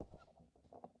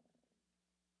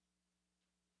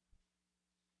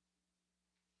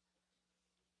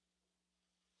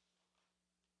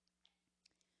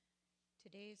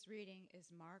Today's reading is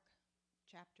Mark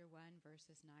chapter 1,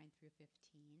 verses 9 through 15.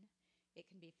 It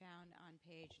can be found on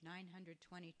page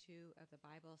 922 of the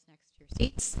Bibles next to your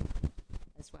seats,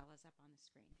 as well as up on the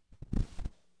screen.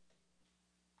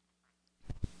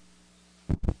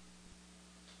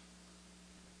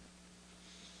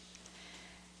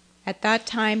 At that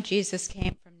time, Jesus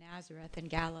came from Nazareth in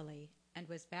Galilee and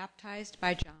was baptized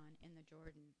by John in the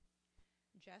Jordan.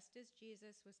 Just as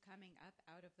Jesus was coming up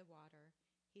out of the water,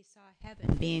 he saw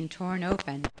heaven being torn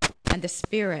open and the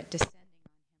Spirit descending on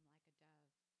him like a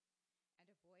dove. And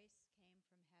a voice came from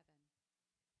heaven,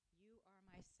 "You are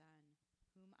my Son,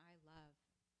 whom I love.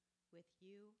 With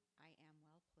you I am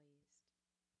well pleased."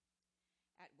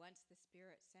 At once the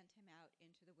Spirit sent him out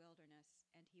into the wilderness,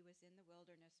 and he was in the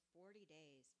wilderness 40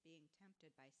 days, being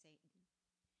tempted by Satan.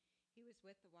 He was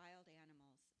with the wild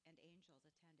animals, and angels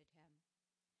attended him.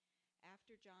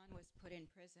 After John was put in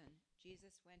prison,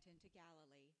 Jesus went into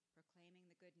Galilee, proclaiming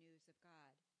the good news of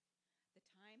God. "The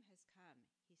time has come,"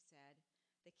 he said.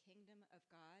 "The kingdom of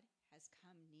God has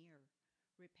come near.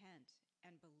 Repent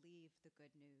and believe the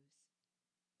good news."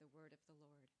 The word of the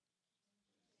Lord.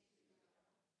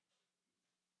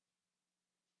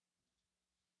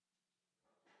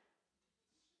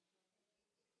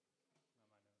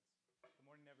 Good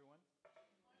morning, everyone.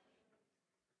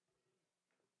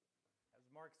 As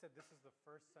Mark said, this is the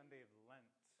first Sunday of Lent,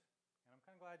 and I'm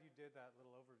kind of glad you did that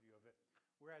little overview of it.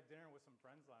 We were at dinner with some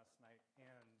friends last night,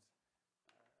 and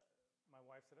my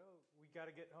wife said, "Oh, we got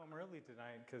to get home early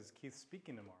tonight because Keith's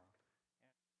speaking tomorrow."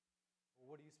 And,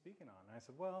 "What are you speaking on?" And I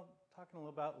said, "Well, talking a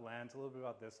little about Lent, a little bit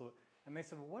about this." And they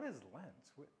said, "Well, what is Lent?"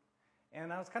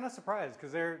 And I was kind of surprised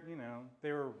because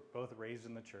they were both raised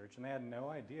in the church, and they had no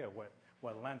idea what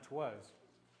Lent was.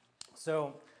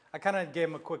 So I kind of gave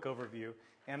them a quick overview,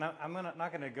 and I'm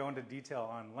not going to go into detail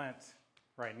on Lent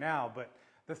right now, but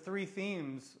the three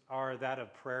themes are that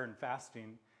of prayer and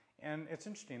fasting, and it's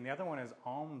interesting. The other one is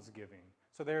almsgiving.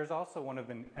 So there's also one of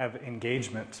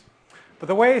engagement. But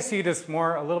the way I see it is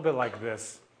more a little bit like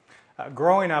this.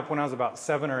 Growing up, when I was about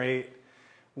 7 or 8,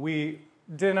 we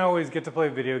didn't always get to play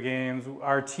video games.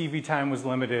 Our TV time was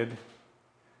limited.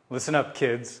 Listen up,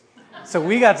 kids. So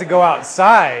we got to go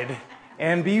outside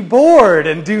and be bored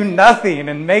and do nothing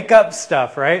and make up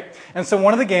stuff, right? And so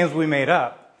one of the games we made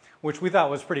up, which we thought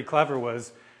was pretty clever,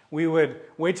 was we would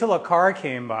wait till a car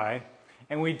came by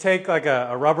and we'd take like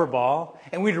a rubber ball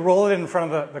and we'd roll it in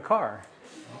front of the car.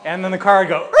 And then the car would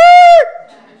go,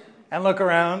 "Rrr!" and look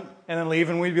around and then leave,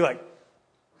 and we'd be like,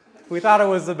 we thought it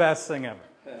was the best thing ever.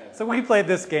 So we played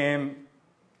this game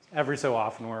every so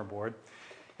often when we were bored.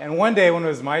 And one day when it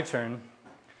was my turn,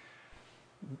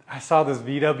 I saw this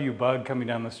VW Bug coming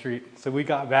down the street. So we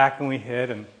got back and we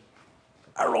hid, and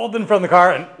I rolled in front of the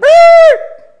car, and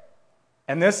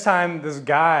and this time this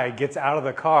guy gets out of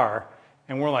the car,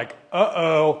 and we're like,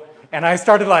 uh-oh. And I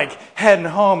started like heading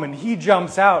home, and he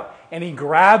jumps out, and he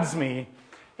grabs me,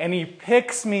 and he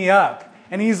picks me up,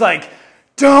 and he's like,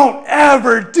 "Don't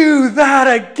ever do that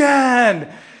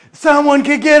again. Someone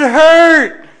could get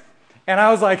hurt." And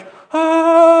I was like,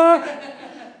 "Ah."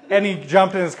 And he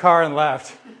jumped in his car and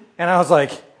left. And I was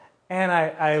like, and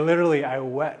I literally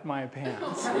wet my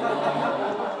pants.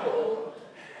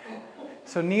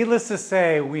 So needless to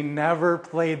say, we never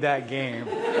played that game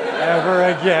ever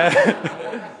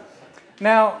again.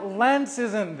 Now, Lent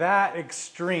isn't that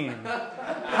extreme.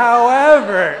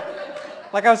 However,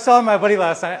 like I was telling my buddy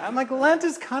last night, I'm like, Lent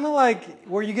is kind of like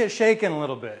where you get shaken a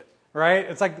little bit, right?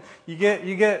 It's like you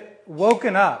get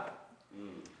woken up.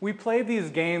 We play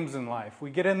these games in life. We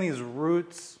get in these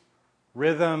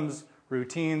rhythms,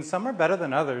 routines. Some are better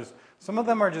than others. Some of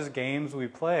them are just games we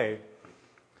play.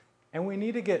 And we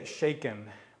need to get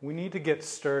shaken. We need to get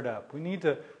stirred up. We need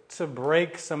to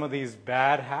break some of these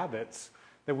bad habits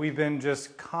that we've been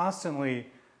just constantly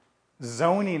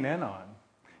zoning in on.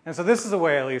 And so this is the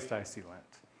way at least I see Lent.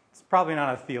 It's probably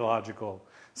not a theological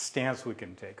stance we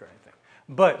can take or anything.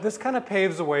 But this kind of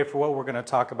paves the way for what we're going to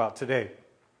talk about today,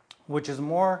 which is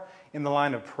more in the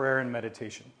line of prayer and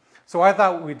meditation. So I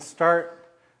thought we'd start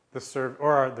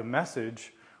the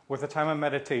message with a time of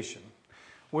meditation,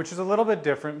 which is a little bit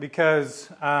different because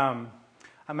I'm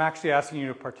actually asking you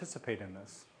to participate in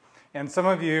this. And some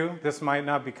of you, this might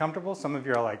not be comfortable. Some of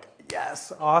you are like,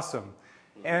 "Yes, awesome."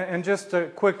 And just a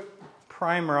quick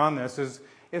primer on this is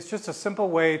it's just a simple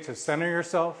way to center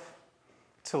yourself,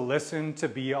 to listen, to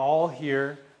be all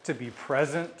here, to be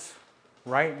present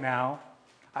right now.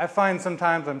 I find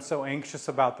sometimes I'm so anxious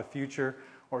about the future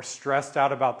or stressed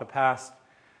out about the past.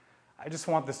 I just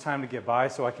want this time to get by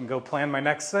so I can go plan my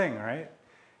next thing, right?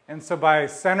 And so by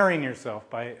centering yourself,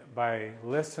 by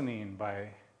listening, by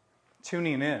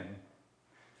tuning in,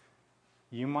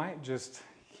 you might just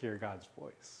hear God's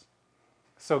voice.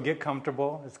 So get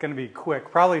comfortable. It's going to be quick,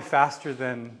 probably faster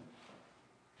than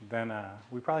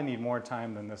we probably need more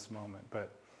time than this moment.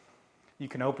 But you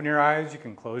can open your eyes, you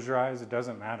can close your eyes, it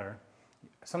doesn't matter.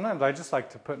 Sometimes I just like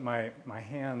to put my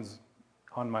hands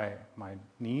on my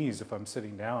knees if I'm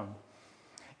sitting down.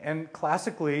 And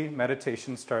classically,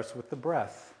 meditation starts with the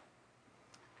breath.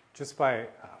 Just by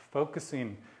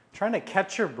focusing, trying to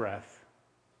catch your breath.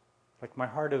 Like my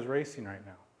heart is racing right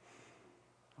now.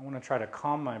 I want to try to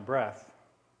calm my breath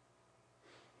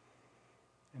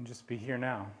and just be here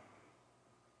now.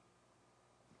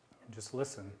 And just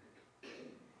listen.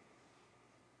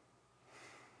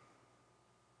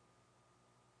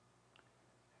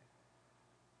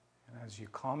 And as you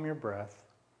calm your breath,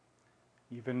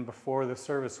 even before the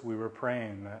service we were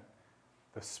praying that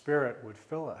the Spirit would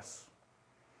fill us,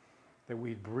 that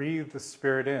we'd breathe the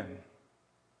Spirit in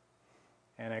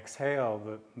and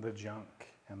exhale the junk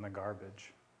and the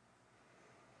garbage.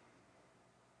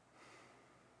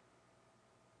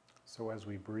 So as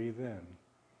we breathe in,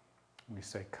 we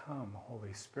say, "Come,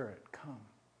 Holy Spirit, come."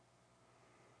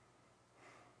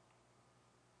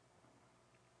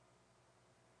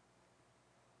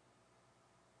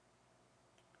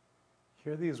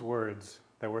 Hear these words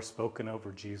that were spoken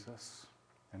over Jesus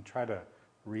and try to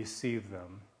receive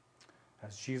them.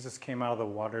 As Jesus came out of the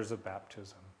waters of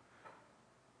baptism,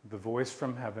 the voice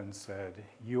from heaven said,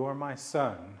 "You are my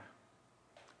Son,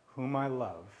 whom I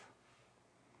love.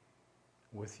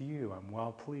 With you I'm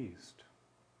well pleased."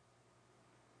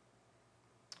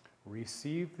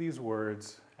 Receive these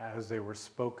words as they were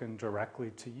spoken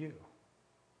directly to you.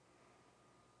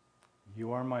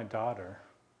 You are my daughter.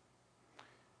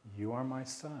 You are my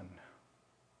son,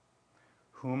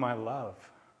 whom I love.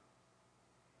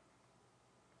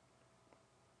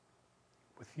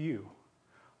 With you,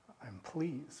 I'm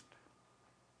pleased.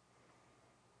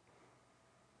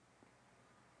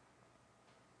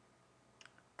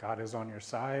 God is on your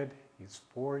side. He's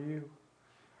for you.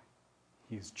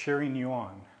 He's cheering you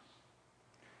on.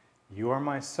 You are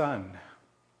my son,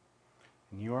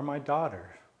 and you are my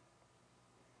daughter,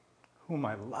 whom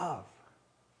I love.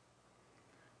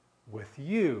 With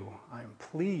you, I'm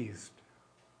pleased.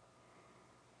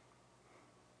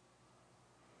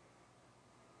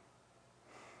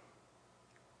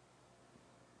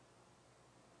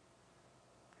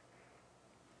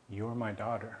 You are my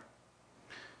daughter.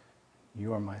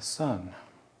 You are my son,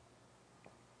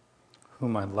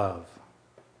 whom I love.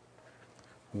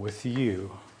 With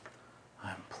you,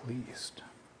 I'm pleased.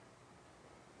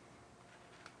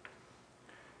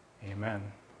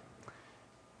 Amen.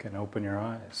 You can open your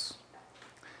eyes.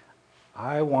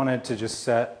 I wanted to just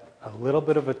set a little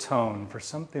bit of a tone for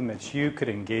something that you could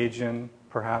engage in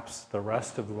perhaps the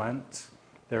rest of Lent.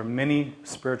 There are many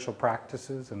spiritual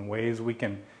practices and ways we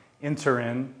can enter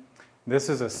in. This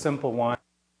is a simple one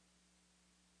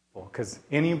because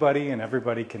anybody and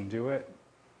everybody can do it.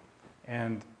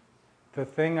 And the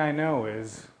thing I know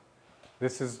is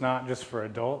this is not just for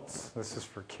adults. This is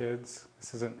for kids.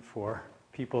 This isn't for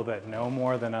people that know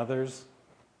more than others.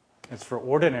 It's for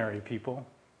ordinary people.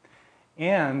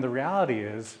 And the reality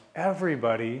is,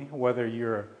 everybody, whether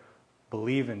you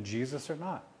believe in Jesus or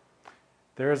not,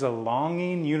 there is a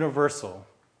longing universal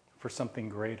for something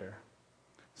greater,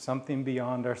 something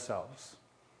beyond ourselves,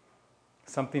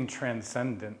 something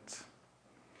transcendent.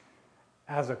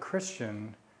 As a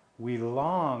Christian, we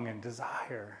long and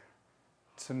desire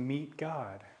to meet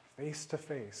God face to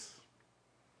face.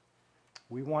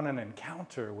 We want an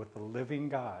encounter with the living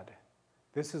God.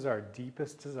 This is our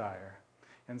deepest desire.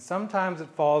 And sometimes it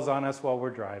falls on us while we're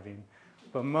driving,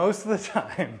 but most of the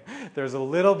time there's a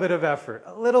little bit of effort,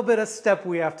 a little bit of step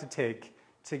we have to take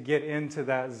to get into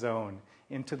that zone,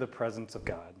 into the presence of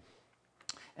God.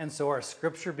 And so our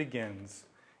scripture begins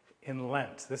in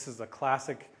Lent. This is a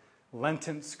classic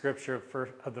Lenten scripture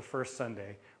of the first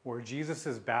Sunday, where Jesus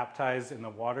is baptized in the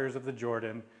waters of the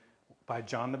Jordan by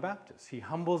John the Baptist. He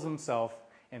humbles himself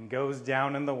and goes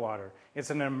down in the water. It's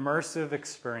an immersive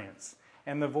experience.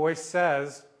 And the voice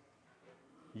says,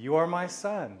 "You are my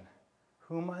son,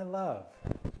 whom I love.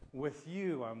 With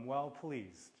you I'm well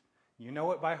pleased." You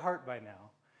know it by heart by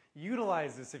now.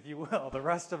 Utilize this, if you will, the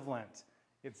rest of Lent.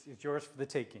 It's yours for the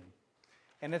taking.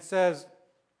 And it says,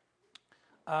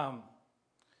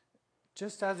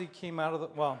 just as he came out of the...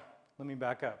 Well, let me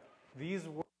back up. These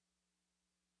words...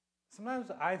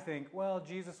 Sometimes I think, well,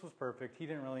 Jesus was perfect. He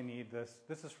didn't really need this.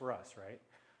 This is for us, right?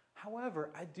 However,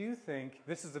 I do think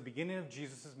this is the beginning of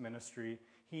Jesus' ministry.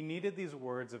 He needed these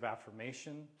words of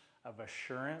affirmation, of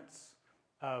assurance,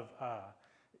 of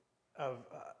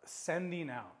sending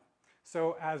out.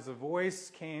 So as the voice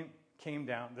came came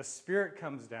down. The Spirit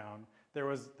comes down. There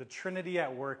was the Trinity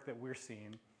at work that we're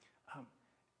seeing.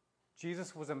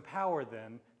 Jesus was empowered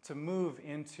then to move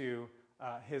into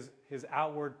his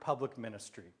outward public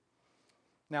ministry.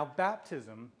 Now,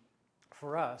 baptism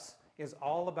for us is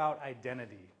all about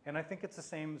identity, and I think it's the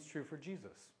same is true for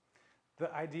Jesus.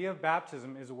 The idea of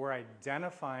baptism is we're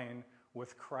identifying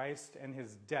with Christ and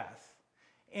his death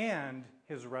and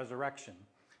his resurrection.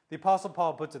 The Apostle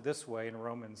Paul puts it this way in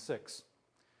Romans 6.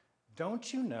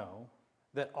 Don't you know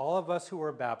that all of us who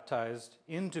were baptized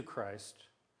into Christ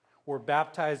were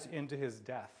baptized into his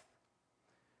death?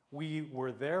 We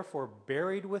were therefore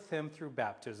buried with him through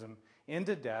baptism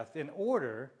into death, in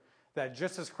order that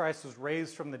just as Christ was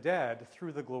raised from the dead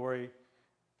through the glory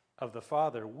of the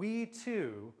Father, we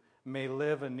too may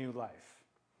live a new life.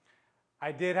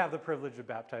 I did have the privilege of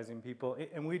baptizing people,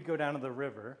 and we'd go down to the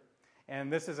river,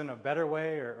 and this isn't a better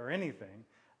way or anything,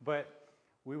 but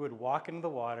we would walk into the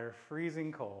water,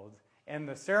 freezing cold, and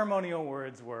the ceremonial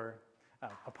words were,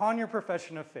 upon your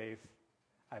profession of faith,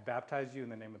 I baptize you in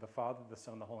the name of the Father, the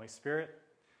Son, and the Holy Spirit,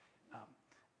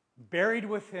 buried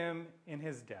with him in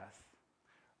his death,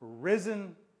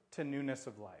 risen to newness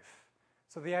of life.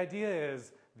 So the idea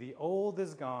is the old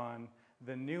is gone,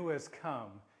 the new has come.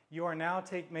 You are now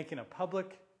making a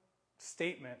public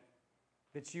statement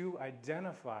that you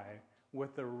identify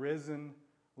with the risen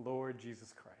Lord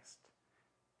Jesus Christ.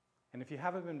 And if you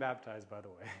haven't been baptized, by the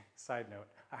way, side note,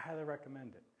 I highly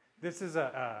recommend it. This is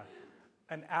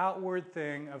an outward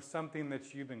thing of something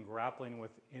that you've been grappling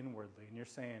with inwardly. And you're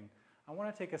saying, I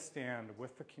want to take a stand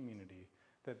with the community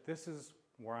that this is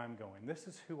where I'm going. This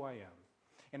is who I am.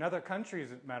 In other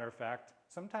countries, as a matter of fact,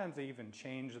 sometimes they even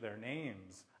change their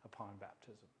names upon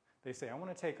baptism. They say, I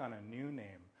want to take on a new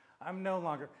name. I'm no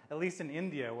longer, at least in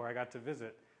India where I got to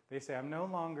visit, they say, I'm no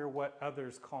longer what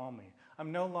others call me.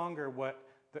 I'm no longer what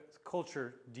the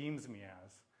culture deems me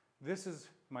as. This is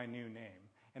my new name.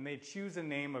 And they choose a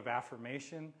name of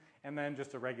affirmation and then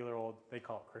just a regular old, they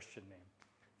call it Christian name.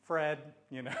 Fred,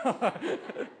 you know.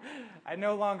 I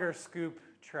no longer scoop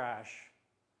trash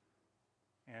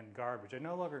and garbage. I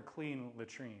no longer clean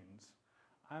latrines.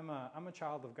 I'm a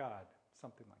child of God,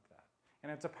 something like that.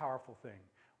 And it's a powerful thing.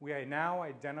 We now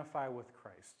identify with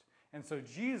Christ. And so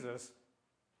Jesus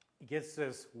gets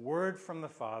this word from the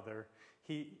Father.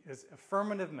 His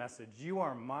affirmative message, you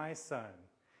are my son.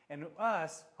 And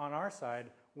us, on our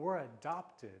side, we're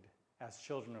adopted as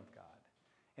children of God.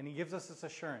 And he gives us this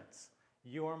assurance,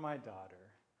 you are my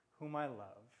daughter, whom I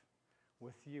love.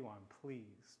 With you I'm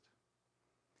pleased.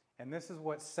 And this is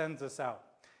what sends us out.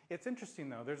 It's interesting,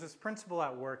 though. There's this principle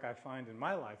at work I find in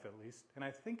my life, at least, and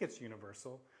I think it's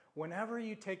universal. Whenever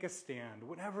you take a stand,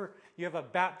 whenever you have a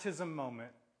baptism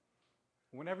moment,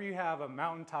 whenever you have a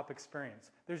mountaintop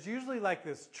experience, there's usually like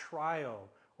this trial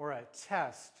or a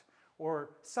test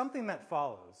or something that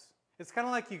follows. It's kind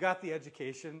of like you got the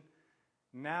education.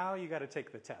 Now you got to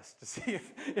take the test to see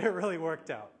if it really worked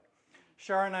out.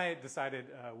 Shar and I decided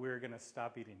we were going to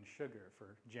stop eating sugar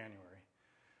for January.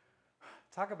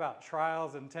 Talk about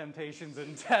trials and temptations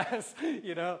and tests,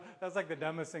 you know. That's like the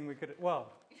dumbest thing we could,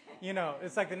 well, you know,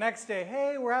 it's like the next day,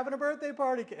 hey, we're having a birthday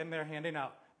party, and they're handing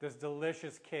out this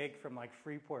delicious cake from like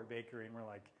Freeport Bakery, and we're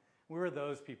like, we were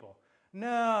those people.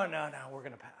 No, we're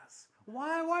going to pass.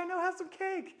 Why no, have some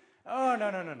cake? Oh,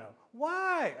 no.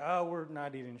 Why? Oh, we're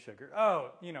not eating sugar.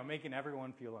 Oh, you know, making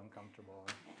everyone feel uncomfortable.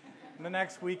 And the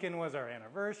next weekend was our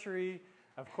anniversary.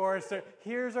 Of course,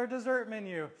 here's our dessert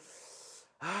menu.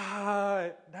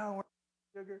 No, we're not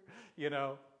sugar. You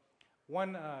know,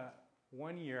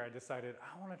 one year I decided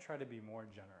I want to try to be more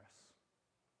generous.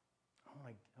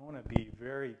 I want to be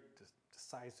very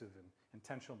decisive and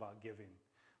intentional about giving.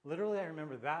 Literally, I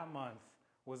remember that month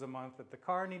was a month that the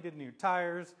car needed new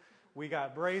tires. We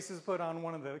got braces put on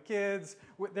one of the kids.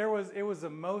 It was the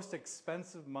most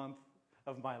expensive month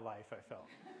of my life, I felt.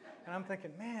 And I'm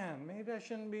thinking, man, maybe I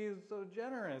shouldn't be so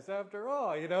generous after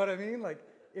all. You know what I mean? Like,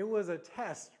 it was a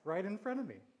test right in front of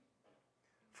me.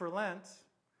 For Lent,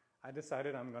 I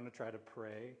decided I'm going to try to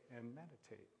pray and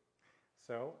meditate.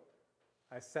 So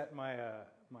I set my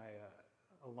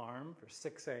alarm for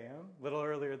 6 a.m., a little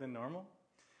earlier than normal.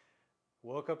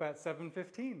 Woke up at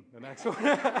 7:15 the next one.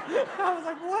 I was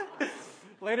like, what?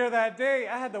 Later that day,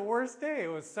 I had the worst day.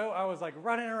 I was like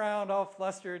running around all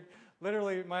flustered.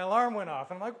 Literally, my alarm went off.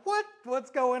 And I'm like, what?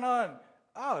 What's going on?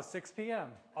 Oh, 6 p.m.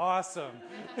 Awesome.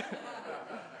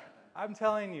 I'm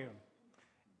telling you,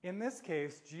 in this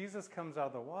case, Jesus comes out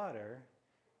of the water,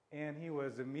 and he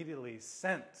was immediately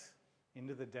sent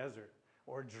into the desert,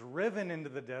 or driven into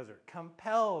the desert,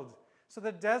 compelled. So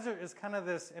the desert is kind of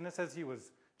this, and it says he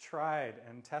was tried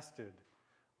and tested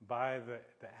by the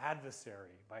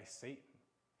adversary, by Satan.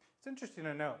 It's interesting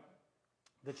to note,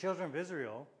 the children of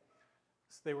Israel,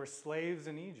 they were slaves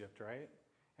in Egypt, right?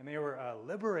 And they were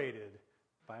liberated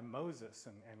by Moses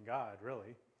and God,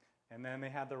 really. And then they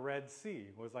had the Red Sea,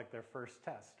 was like their first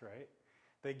test, right?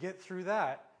 They get through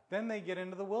that, then they get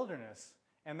into the wilderness.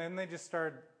 And then they just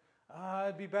start,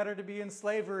 it'd be better to be in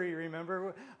slavery,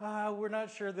 remember? We're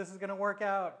not sure this is going to work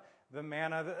out. The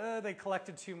manna, they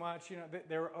collected too much.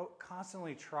 They were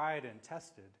constantly tried and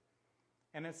tested.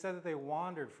 And it said that they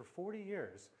wandered for 40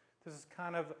 years. This is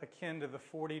kind of akin to the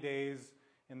 40 days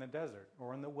in the desert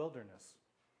or in the wilderness.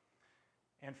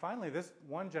 And finally, this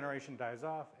one generation dies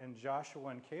off, and Joshua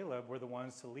and Caleb were the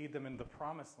ones to lead them into the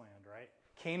promised land, right?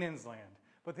 Canaan's land.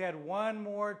 But they had one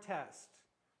more test,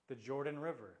 the Jordan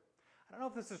River. I don't know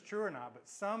if this is true or not, but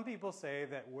some people say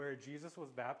that where Jesus was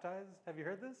baptized, have you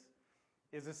heard this?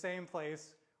 Is the same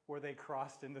place where they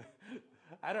crossed into.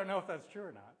 I don't know if that's true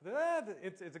or not.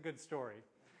 It's a good story.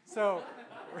 So,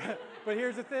 but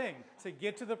here's the thing. To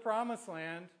get to the promised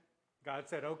land, God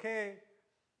said, okay,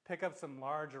 pick up some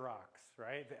large rocks,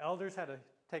 right? The elders had to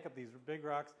take up these big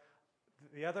rocks.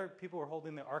 The other people were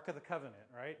holding the Ark of the Covenant,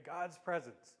 right? God's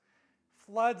presence.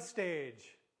 Flood stage,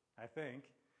 I think.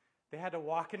 They had to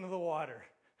walk into the water.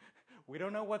 We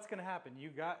don't know what's going to happen. You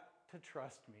got to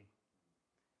trust me.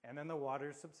 And then the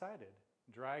waters subsided,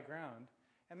 dry ground.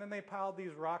 And then they piled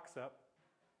these rocks up.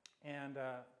 And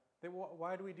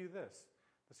why do we do this?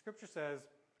 The scripture says,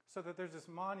 so that there's this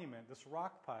monument, this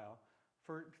rock pile,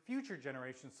 for future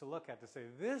generations to look at to say,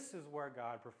 this is where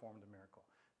God performed a miracle.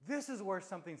 This is where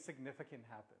something significant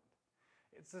happened.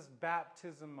 It's this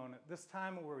baptism moment, this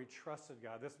time where we trusted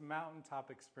God, this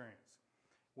mountaintop experience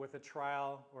with a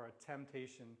trial or a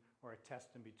temptation or a test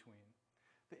in between.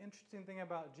 The interesting thing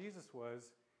about Jesus was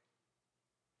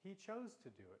he chose to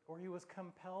do it, or he was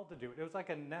compelled to do it. It was like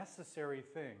a necessary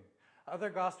thing. Other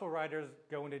gospel writers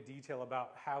go into detail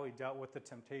about how he dealt with the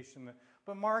temptation,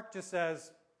 but Mark just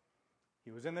says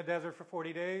he was in the desert for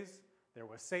 40 days, there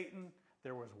was Satan,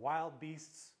 there was wild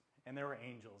beasts, and there were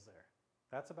angels there.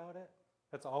 That's about it.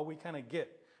 That's all we kind of get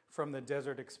from the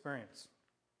desert experience.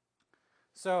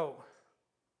 So,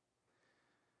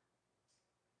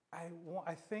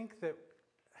 I think that,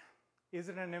 is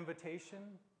it an invitation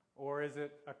or is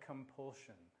it a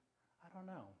compulsion? I don't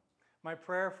know. My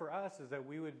prayer for us is that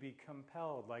we would be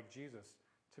compelled, like Jesus,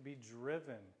 to be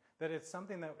driven. That it's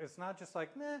something that, it's not just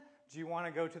like, do you want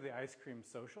to go to the ice cream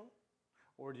social?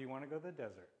 Or do you want to go to the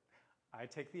desert? I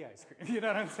take the ice cream. You know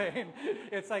what I'm saying?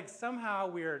 It's like somehow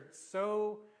we're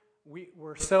so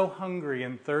hungry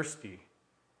and thirsty.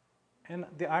 And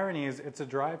the irony is it's a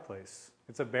dry place.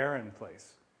 It's a barren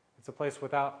place. It's a place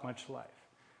without much life.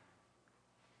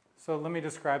 So let me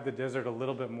describe the desert a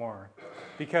little bit more.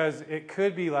 Because it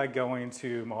could be like going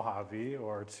to Mojave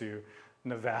or to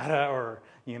Nevada or,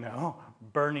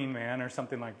 Burning Man or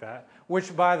something like that.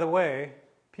 Which, by the way,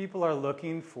 people are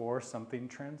looking for something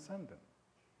transcendent.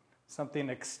 Something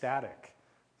ecstatic.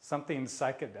 Something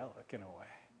psychedelic in a way.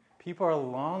 People are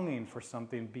longing for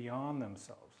something beyond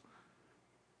themselves.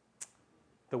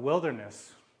 The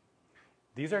wilderness.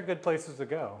 These are good places to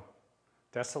go.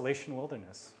 Desolation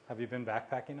Wilderness. Have you been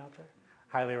backpacking out there?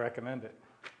 Highly recommend it.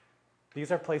 These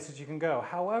are places you can go.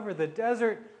 However, the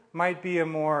desert might be a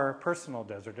more personal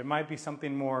desert. It might be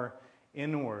something more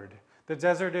inward. The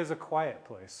desert is a quiet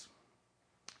place.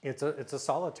 It's a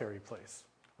solitary place.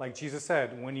 Like Jesus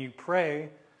said, when you pray,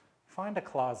 find a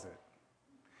closet.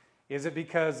 Is it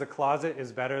because the closet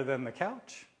is better than the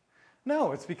couch?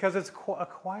 No, it's because it's a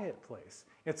quiet place.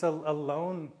 It's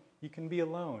alone. You can be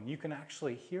alone. You can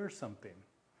actually hear something.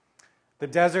 The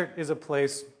desert is a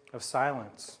place of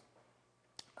silence,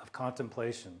 of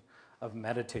contemplation, of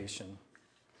meditation.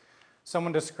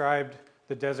 Someone described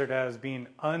the desert as being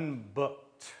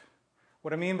unbooked.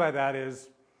 What I mean by that is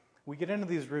we get into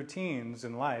these routines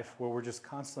in life where we're just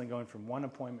constantly going from one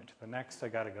appointment to the next. I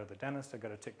got to go to the dentist. I got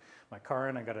to take my car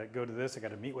in. I got to go to this. I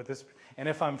got to meet with this. And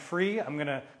if I'm free, I'm going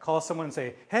to call someone and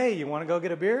say, hey, you want to go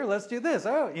get a beer? Let's do this.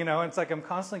 Oh, it's like I'm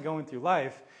constantly going through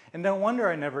life. And no wonder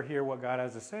I never hear what God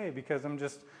has to say because I'm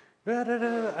just,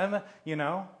 And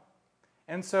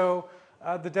so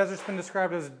the desert's been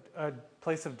described as a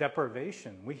place of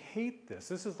deprivation. We hate this.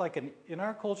 This is like, in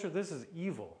our culture, this is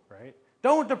evil, right?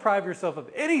 Don't deprive yourself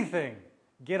of anything.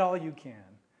 Get all you can.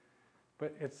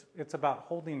 But it's about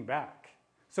holding back.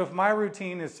 So if my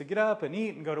routine is to get up and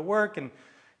eat and go to work and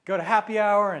go to happy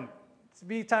hour and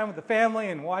be time with the family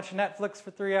and watch Netflix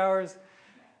for 3 hours,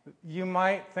 you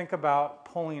might think about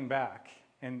pulling back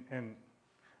and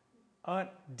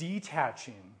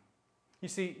detaching. You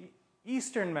see,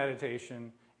 Eastern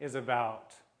meditation is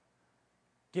about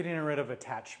getting rid of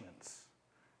attachments,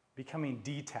 becoming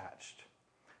detached.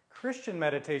 Christian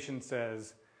meditation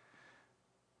says,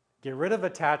 get rid of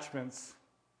attachments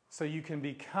so you can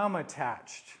become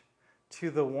attached to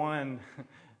the one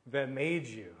that made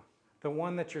you, the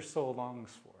one that your soul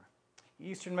longs for.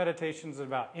 Eastern meditation is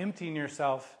about emptying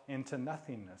yourself into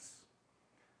nothingness.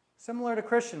 Similar to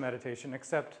Christian meditation,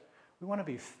 except we want to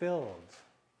be filled.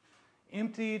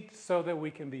 Emptied so that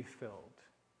we can be filled.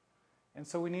 And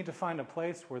so we need to find a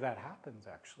place where that happens,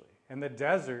 actually. And the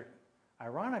desert,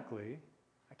 ironically,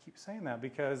 I keep saying that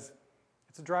because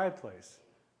it's a dry place,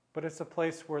 but it's a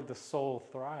place where the soul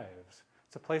thrives.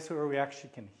 It's a place where we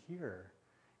actually can hear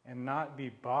and not be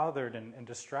bothered and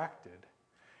distracted.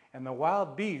 And the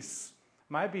wild beasts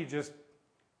might be just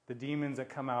the demons that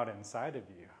come out inside of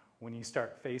you when you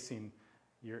start facing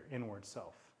your inward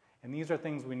self. And these are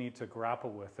things we need to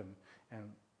grapple with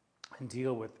and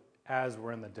deal with as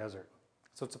we're in the desert.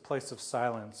 So it's a place of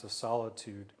silence, of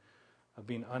solitude, of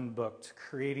being unbooked,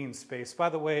 creating space. By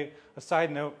the way, a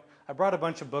side note, I brought a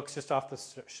bunch of books just off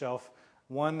the shelf.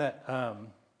 One that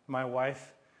my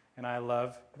wife and I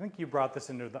love. I think you brought this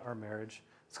into our marriage.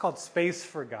 It's called Space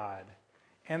for God.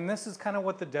 And this is kind of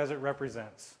what the desert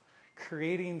represents,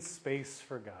 creating space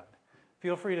for God.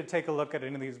 Feel free to take a look at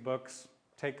any of these books.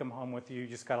 Take them home with you. You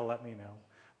just got to let me know.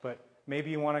 But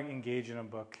maybe you want to engage in a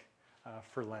book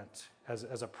for Lent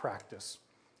as a practice.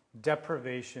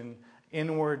 Deprivation,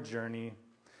 inward journey.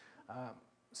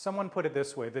 Someone put it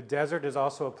this way, the desert is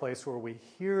also a place where we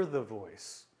hear the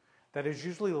voice that is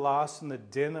usually lost in the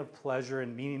din of pleasure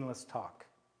and meaningless talk.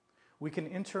 We can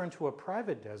enter into a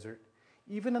private desert,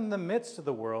 even in the midst of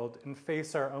the world, and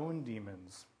face our own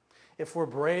demons. If we're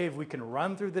brave, we can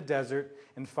run through the desert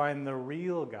and find the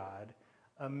real God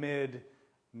amid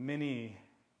many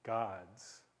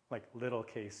gods, like little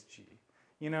case G.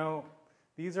 You know,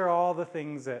 these are all the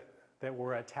things that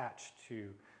we're attached to.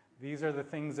 These are the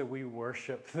things that we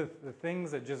worship, the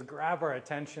things that just grab our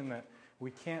attention that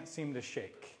we can't seem to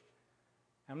shake.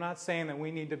 I'm not saying that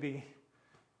we need to be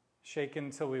shaken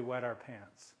until we wet our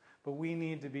pants, but we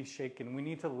need to be shaken. We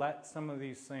need to let some of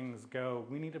these things go.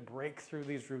 We need to break through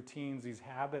these routines, these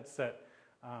habits that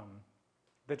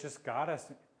just got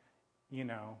us,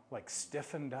 like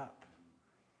stiffened up.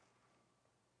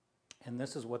 And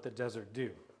this is what the desert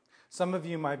do. Some of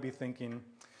you might be thinking,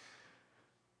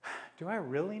 do I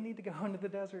really need to go into the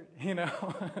desert?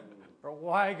 Or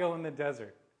why go in the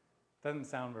desert? Doesn't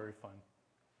sound very fun.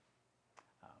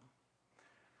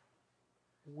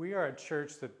 We are a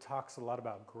church that talks a lot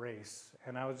about grace,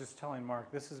 and I was just telling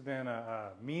Mark, this has been a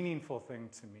meaningful thing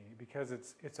to me because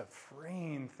it's a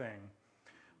freeing thing.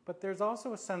 But there's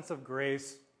also a sense of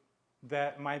grace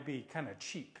that might be kind of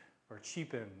cheap or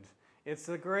cheapened. It's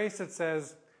the grace that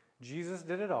says, Jesus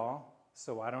did it all,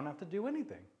 so I don't have to do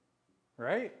anything,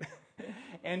 right?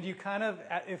 And you kind of,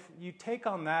 if you take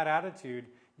on that attitude,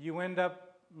 you end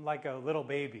up like a little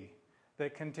baby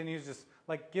that continues just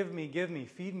like, give me,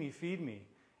 feed me.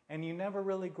 And you never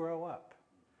really grow up.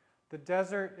 The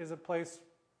desert is a place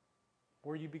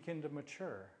where you begin to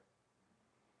mature.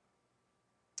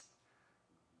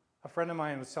 A friend of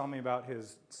mine was telling me about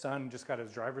his son just got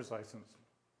his driver's license.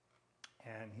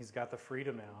 And he's got the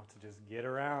freedom now to just get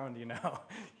around,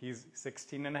 He's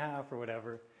 16 and a half or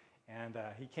whatever. And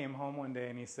he came home one day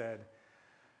and he said,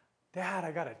 Dad,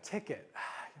 I got a ticket.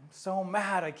 I'm so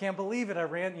mad. I can't believe it. I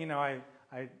ran,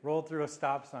 I rolled through a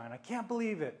stop sign. I can't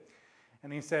believe it.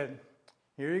 And he said,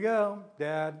 here you go,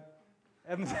 Dad.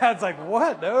 And Dad's like,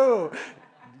 what? No,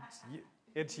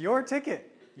 it's your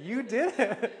ticket. You did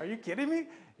it. Are you kidding me?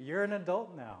 You're an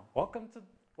adult now. Welcome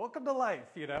to life,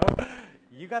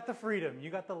 You got the freedom. You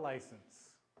got the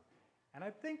license. And I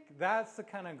think that's the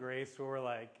kind of grace where we're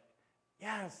like,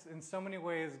 yes, in so many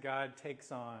ways God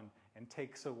takes on and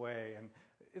takes away. And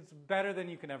it's better than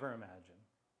you can ever imagine.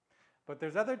 But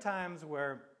there's other times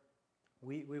where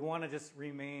we want to just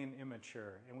remain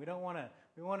immature, and we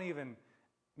want to even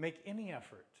make any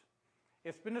effort.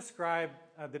 It's been described,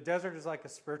 the desert is like a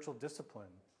spiritual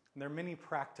discipline, and there are many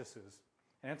practices,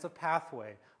 and it's a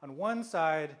pathway. On one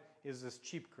side is this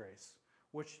cheap grace,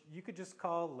 which you could just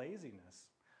call laziness.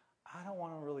 I don't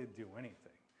want to really do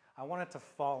anything. I want it to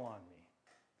fall on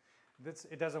me.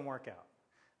 It doesn't work out.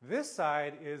 This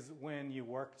side is when you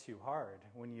work too hard,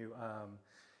 when you...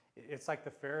 It's like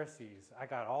the Pharisees. I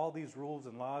got all these rules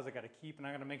and laws I got to keep, and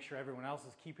I got to make sure everyone else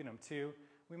is keeping them too.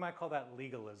 We might call that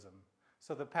legalism.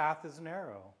 So the path is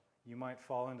narrow. You might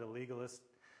fall into legalist,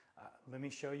 let me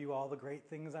show you all the great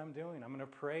things I'm doing. I'm going to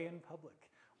pray in public.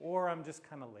 Or I'm just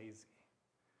kind of lazy.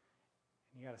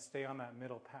 And you got to stay on that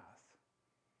middle path.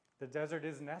 The desert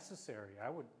is necessary. I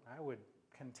would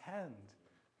contend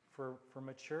for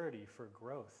maturity, for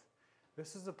growth.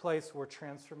 This is a place where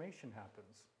transformation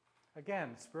happens.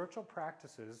 Again, spiritual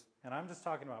practices, and I'm just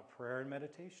talking about prayer and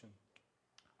meditation,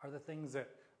 are the things that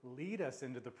lead us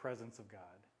into the presence of God,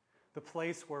 the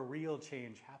place where real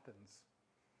change happens.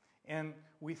 And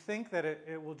we think that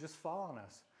it will just fall on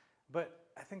us. But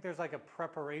I think there's like a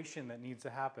preparation that needs to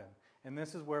happen. And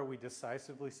this is where we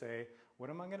decisively say, what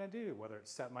am I going to do? Whether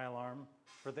it's set my alarm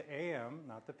for the AM,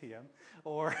 not the PM,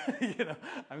 or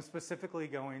I'm specifically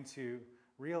going to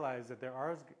realize that there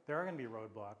are going to be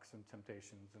roadblocks and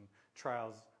temptations and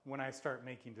trials when I start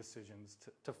making decisions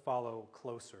to follow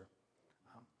closer.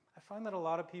 I find that a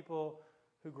lot of people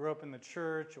who grew up in the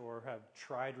church or have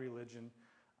tried religion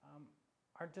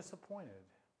are disappointed,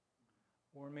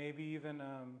 or maybe even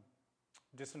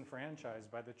disenfranchised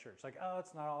by the church. Like, oh,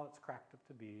 it's not all it's cracked up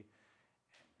to be.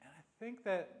 And I think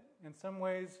that in some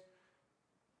ways,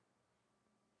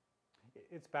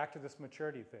 it's back to this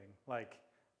maturity thing. Like,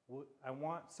 I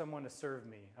want someone to serve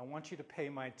me. I want you to pay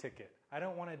my ticket. I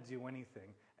don't want to do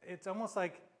anything. It's almost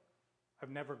like I've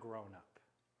never grown up.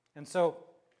 And so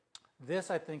this,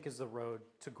 I think, is the road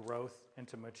to growth and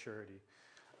to maturity.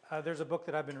 There's a book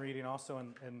that I've been reading also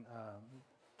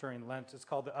during Lent. It's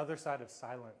called The Other Side of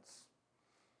Silence,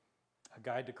 A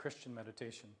Guide to Christian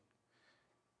Meditation.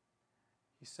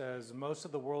 He says, most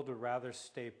of the world would rather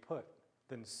stay put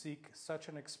than seek such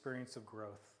an experience of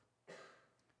growth.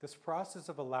 This process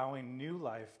of allowing new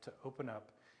life to open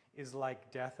up is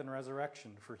like death and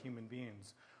resurrection for human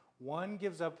beings. One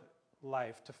gives up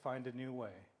life to find a new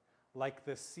way, like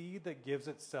the seed that gives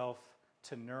itself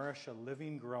to nourish a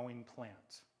living, growing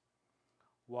plant.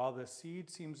 While the seed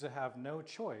seems to have no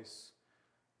choice,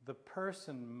 the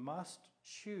person must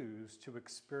choose to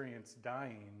experience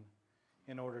dying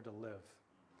in order to live.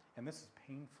 And this is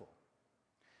painful.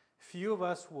 Few of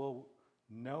us will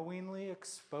knowingly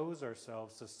expose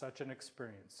ourselves to such an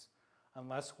experience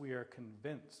unless we are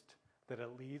convinced that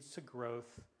it leads to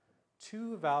growth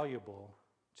too valuable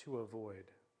to avoid.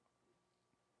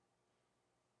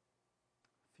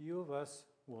 Few of us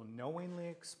will knowingly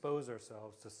expose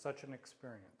ourselves to such an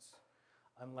experience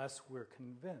unless we're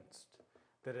convinced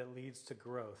that it leads to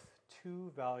growth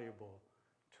too valuable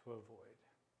to avoid.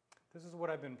 This is what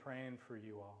I've been praying for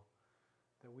you all,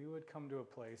 that we would come to a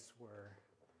place where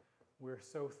we're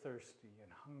so thirsty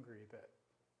and hungry that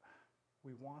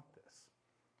we want this.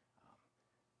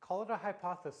 Call it a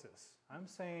hypothesis. I'm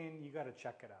saying you got to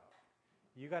check it out.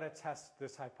 You got to test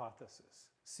this hypothesis.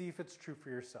 See if it's true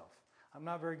for yourself. I'm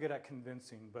not very good at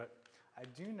convincing, but I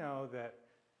do know that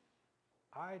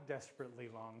I desperately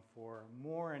long for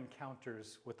more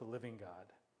encounters with the living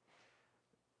God.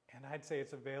 And I'd say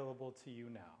it's available to you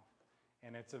now.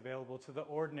 And it's available to the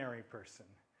ordinary person,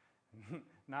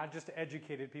 not just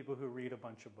educated people who read a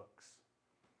bunch of books.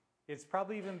 It's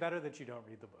probably even better that you don't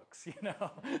read the books,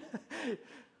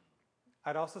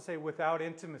 I'd also say without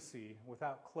intimacy,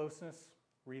 without closeness,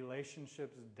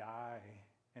 relationships die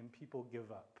and people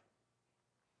give up.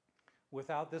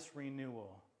 Without this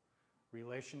renewal,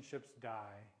 relationships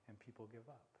die and people give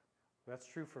up. That's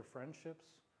true for friendships,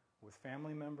 with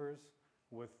family members,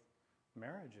 with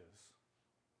marriages.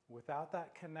 Without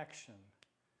that connection,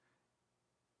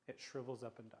 it shrivels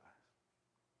up and dies.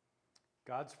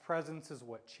 God's presence is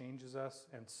what changes us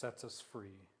and sets us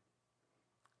free.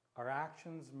 Our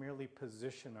actions merely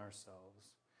position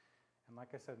ourselves. And like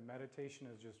I said, meditation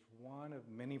is just one of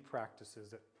many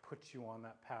practices that puts you on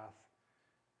that path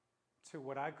to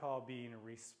what I call being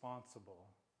responsible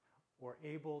or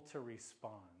able to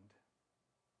respond.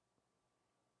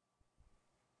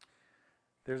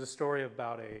 There's a story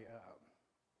about a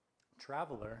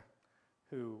traveler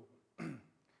who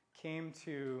came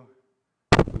to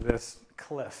this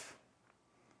cliff.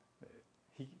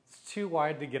 It's too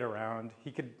wide to get around.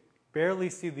 He could barely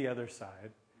see the other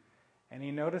side. And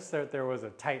he noticed that there was a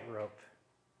tightrope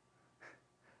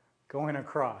going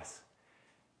across.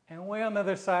 And way on the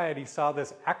other side, he saw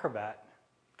this acrobat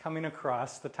coming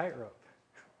across the tightrope.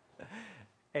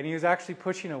 And he was actually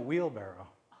pushing a wheelbarrow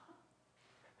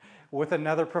with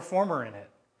another performer in it.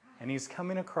 And he's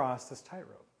coming across this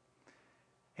tightrope.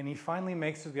 And he finally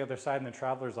makes it to the other side, and the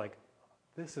traveler's like,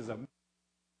 this is amazing.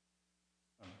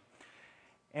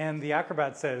 And the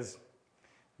acrobat says,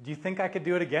 do you think I could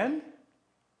do it again?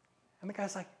 And the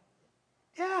guy's like,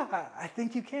 yeah, I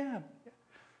think you can.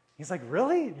 He's like,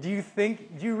 really? Do you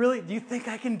think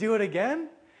I can do it again?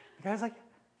 The guy's like,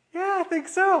 yeah, I think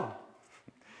so.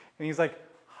 And he's like,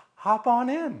 hop on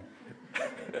in.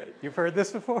 You've heard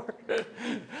this before?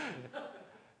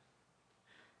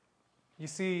 You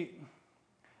see,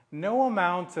 no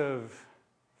amount of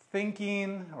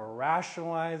thinking or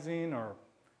rationalizing or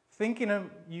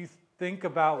you think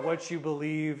about what you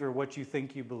believe or what you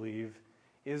think you believe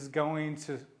is going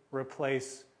to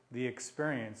replace the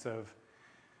experience of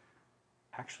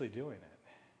actually doing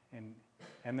it.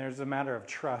 And there's a matter of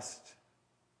trust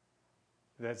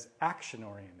that's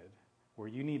action-oriented, where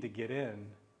you need to get in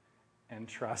and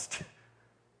trust,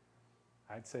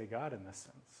 I'd say God in this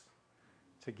sense,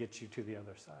 to get you to the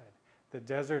other side. The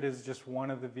desert is just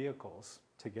one of the vehicles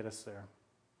to get us there.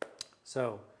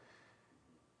 So,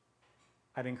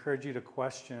 I'd encourage you to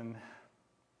question,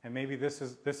 and maybe this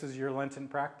is your Lenten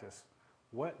practice.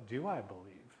 What do I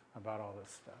believe about all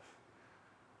this stuff?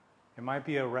 It might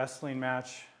be a wrestling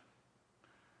match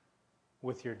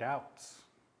with your doubts.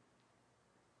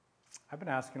 I've been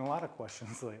asking a lot of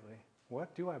questions lately.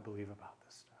 What do I believe about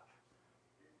this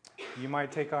stuff? You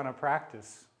might take on a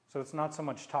practice. So it's not so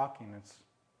much talking, it's,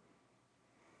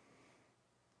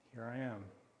 here I am.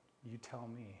 You tell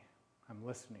me. I'm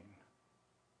listening.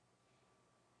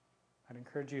 I'd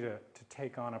encourage you to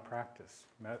take on a practice.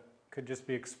 That could just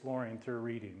be exploring through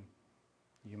reading.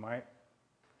 You might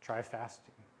try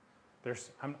fasting.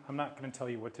 I'm not going to tell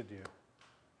you what to do.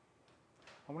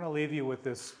 I want to leave you with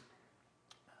this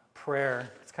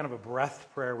prayer. It's kind of a breath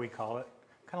prayer, we call it.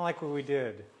 Kind of like what we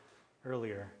did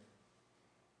earlier.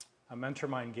 A mentor of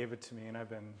mine gave it to me, and I've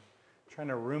been trying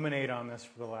to ruminate on this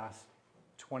for the last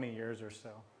 20 years or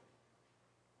so.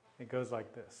 It goes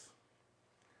like this.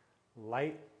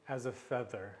 Light as a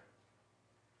feather,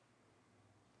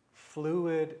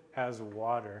 fluid as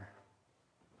water,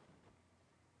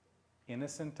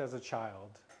 innocent as a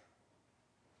child,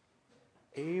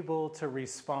 able to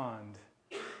respond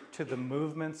to the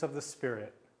movements of the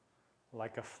Spirit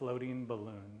like a floating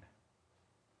balloon.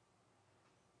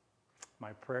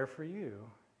 My prayer for you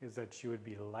is that you would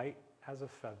be light as a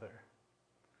feather,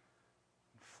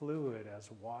 fluid as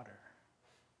water,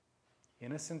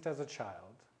 innocent as a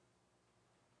child,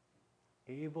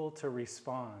 able to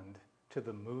respond to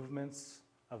the movements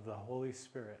of the Holy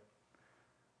Spirit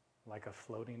like a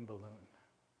floating balloon.